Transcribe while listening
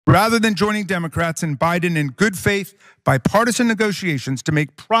Rather than joining Democrats and Biden in good faith bipartisan negotiations to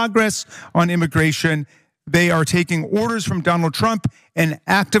make progress on immigration, they are taking orders from Donald Trump and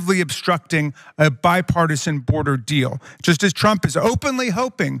actively obstructing a bipartisan border deal. Just as Trump is openly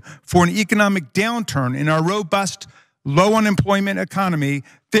hoping for an economic downturn in our robust, low unemployment economy,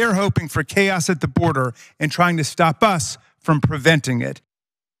 they're hoping for chaos at the border and trying to stop us from preventing it.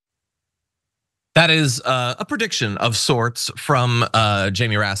 That is a prediction of sorts from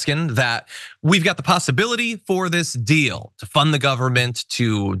Jamie Raskin that we've got the possibility for this deal to fund the government,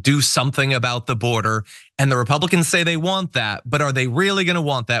 to do something about the border. And the Republicans say they want that, but are they really gonna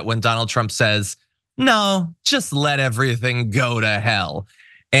want that when Donald Trump says, no, just let everything go to hell?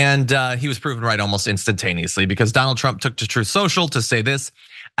 And he was proven right almost instantaneously because Donald Trump took to Truth Social to say this: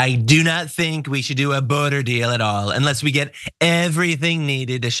 I do not think we should do a border deal at all unless we get everything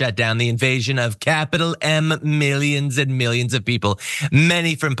needed to shut down the invasion of capital M millions and millions of people,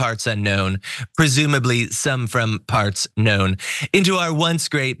 many from parts unknown, presumably some from parts known, into our once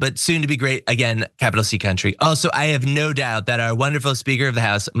great but soon to be great again, capital C country. Also, I have no doubt that our wonderful Speaker of the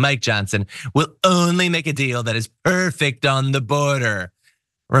House, Mike Johnson, will only make a deal that is perfect on the border.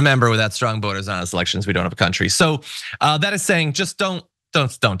 Remember, without strong borders and honest elections, we don't have a country. So that is saying just don't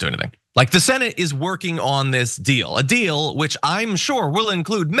do anything. Like, the Senate is working on this deal, a deal which I'm sure will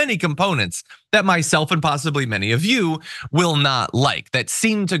include many components that myself and possibly many of you will not like, that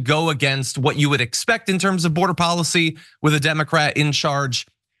seem to go against what you would expect in terms of border policy with a Democrat in charge.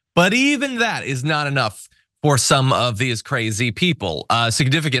 But even that is not enough for some of these crazy people. A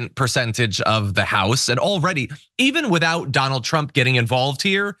significant percentage of the House, and already, even without Donald Trump getting involved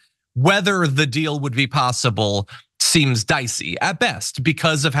here, whether the deal would be possible seems dicey at best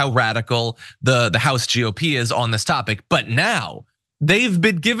because of how radical the House GOP is on this topic. But now they've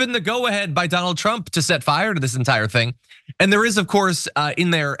been given the go ahead by Donald Trump to set fire to this entire thing. And there is, of course, in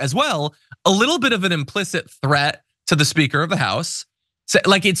there as well, a little bit of an implicit threat to the Speaker of the House. So,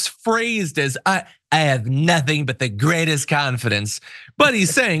 like, it's phrased as, I have nothing but the greatest confidence. But he's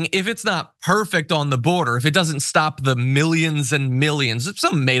saying if it's not perfect on the border, if it doesn't stop the millions and millions,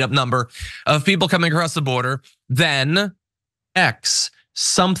 some made up number of people coming across the border, then X,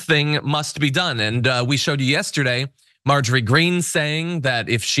 something must be done. And we showed you yesterday, Marjorie Greene saying that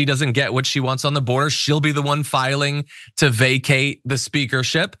if she doesn't get what she wants on the border, she'll be the one filing to vacate the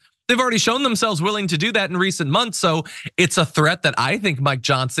speakership. They've already shown themselves willing to do that in recent months. So it's a threat that I think Mike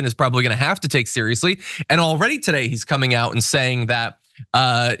Johnson is probably gonna have to take seriously. And already today he's coming out and saying that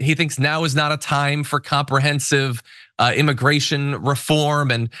he thinks now is not a time for comprehensive immigration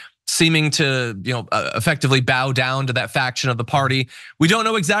reform, and seeming to effectively bow down to that faction of the party. We don't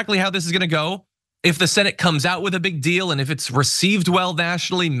know exactly how this is gonna go. If the Senate comes out with a big deal and if it's received well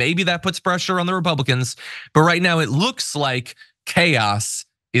nationally, maybe that puts pressure on the Republicans. But right now it looks like chaos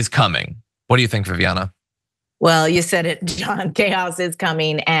is coming. What do you think, Viviana? Well, you said it, John, chaos is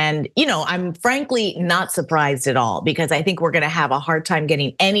coming. And I'm frankly not surprised at all, because I think we're gonna have a hard time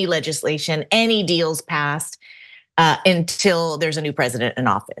getting any legislation, any deals passed until there's a new president in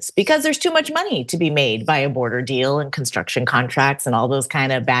office, because there's too much money to be made by a border deal and construction contracts and all those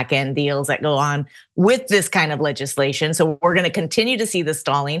kind of back end deals that go on with this kind of legislation. So we're gonna continue to see the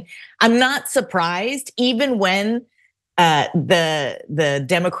stalling. I'm not surprised, even when the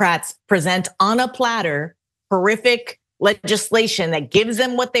Democrats present on a platter horrific legislation that gives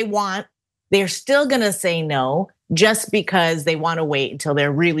them what they want, they're still gonna say no, just because they wanna wait until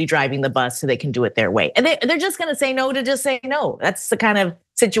they're really driving the bus so they can do it their way. And they're just gonna say no to just say no. That's the kind of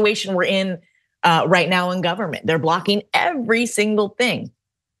situation we're in right now in government. They're blocking every single thing.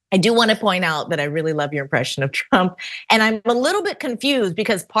 I do want to point out that I really love your impression of Trump. And I'm a little bit confused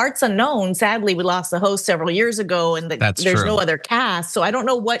because Parts Unknown, sadly, we lost the host several years ago, and there's no other cast. So I don't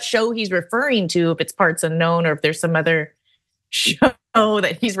know what show he's referring to, if it's Parts Unknown or if there's some other show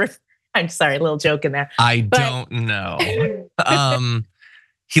that he's I'm sorry, a little joke in there. Don't know.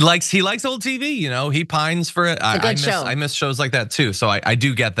 He likes old TV, he pines for it. I miss shows like that too. So I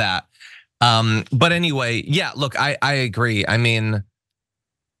do get that. But anyway, yeah, look, I agree. I mean,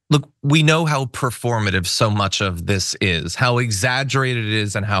 look, we know how performative so much of this is, how exaggerated it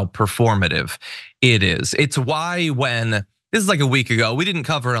is, and how performative it is. It's why when, this is like a week ago, we didn't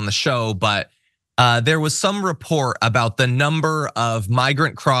cover it on the show, but there was some report about the number of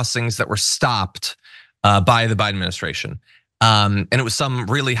migrant crossings that were stopped by the Biden administration. And it was some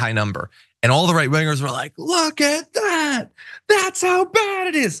really high number. And all the right wingers were like, look at that, that's how bad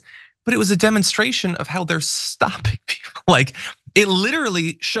it is. But it was a demonstration of how they're stopping people. Like, it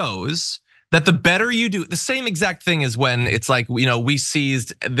literally shows that the better you do, the same exact thing as when it's like, we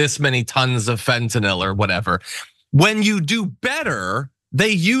seized this many tons of fentanyl or whatever. When you do better they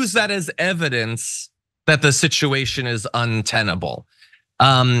use that as evidence that the situation is untenable.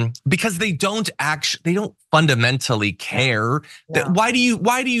 Because they don't fundamentally care. Yeah. Why do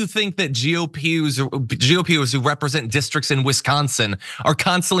you think that GOPers who represent districts in Wisconsin are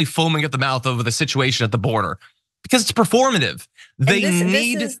constantly foaming at the mouth over the situation at the border? Because it's performative. They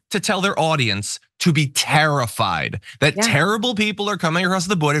need to tell their audience to be terrified that terrible people are coming across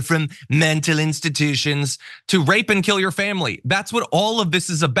the border from mental institutions to rape and kill your family. That's what all of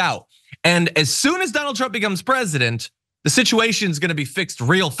this is about. And as soon as Donald Trump becomes president, the situation is going to be fixed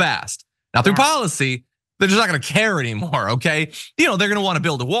real fast. Now through policy, they're just not going to care anymore, okay? They're going to want to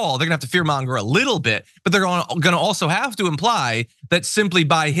build a wall. They're going to have to fearmonger a little bit, but they're going to also have to imply that simply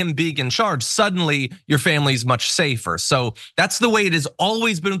by him being in charge, suddenly your family's much safer. So that's the way it has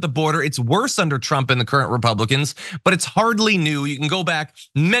always been with the border. It's worse under Trump and the current Republicans, but it's hardly new. You can go back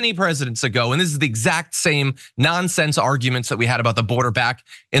many presidents ago, and this is the exact same nonsense arguments that we had about the border back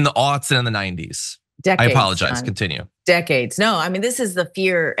in the aughts and in the 90s. Decades, I apologize, John. continue. Decades. No, I mean, this is the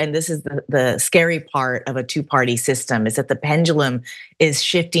fear, and this is the scary part of a two-party system, is that the pendulum is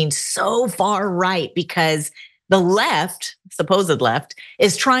shifting so far right because the left, supposed left,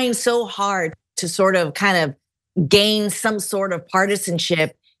 is trying so hard to sort of kind of gain some sort of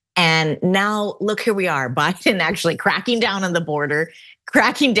partisanship. And now look, here we are, Biden actually cracking down on the border,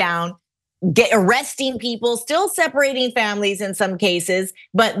 cracking down, arresting people, still separating families in some cases,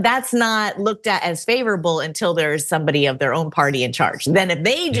 but that's not looked at as favorable until there's somebody of their own party in charge. Then if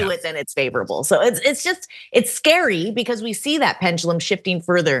they do it, then it's favorable. So it's scary because we see that pendulum shifting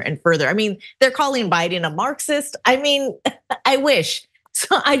further and further. I mean, they're calling Biden a Marxist. I mean, I wish.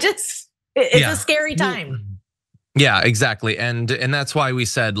 So it's a scary time. Yeah, exactly. And that's why we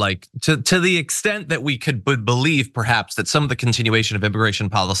said, like, to the extent that we could believe perhaps that some of the continuation of immigration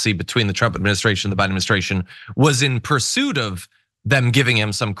policy between the Trump administration and the Biden administration was in pursuit of them giving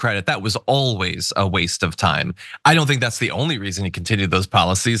him some credit, that was always a waste of time. I don't think that's the only reason he continued those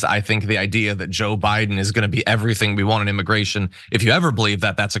policies. I think the idea that Joe Biden is going to be everything we want in immigration, if you ever believe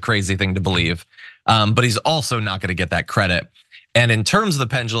that, that's a crazy thing to believe. But he's also not going to get that credit. And in terms of the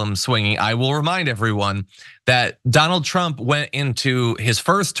pendulum swinging, I will remind everyone that Donald Trump went into his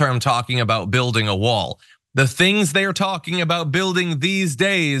first term talking about building a wall. The things they are talking about building these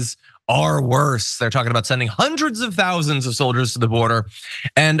days are worse. They're talking about sending hundreds of thousands of soldiers to the border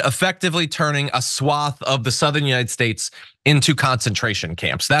and effectively turning a swath of the southern United States into concentration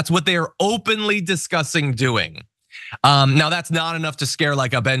camps. That's what they are openly discussing doing. Now that's not enough to scare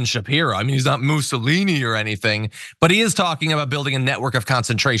like a Ben Shapiro. I mean, he's not Mussolini or anything, but he is talking about building a network of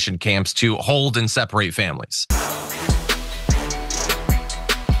concentration camps to hold and separate families.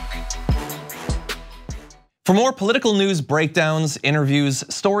 For more political news breakdowns, interviews,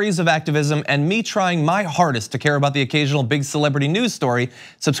 stories of activism, and me trying my hardest to care about the occasional big celebrity news story,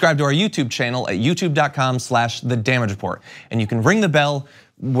 subscribe to our YouTube channel at youtube.com/thedamagereport. And you can ring the bell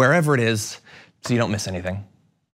wherever it is so you don't miss anything.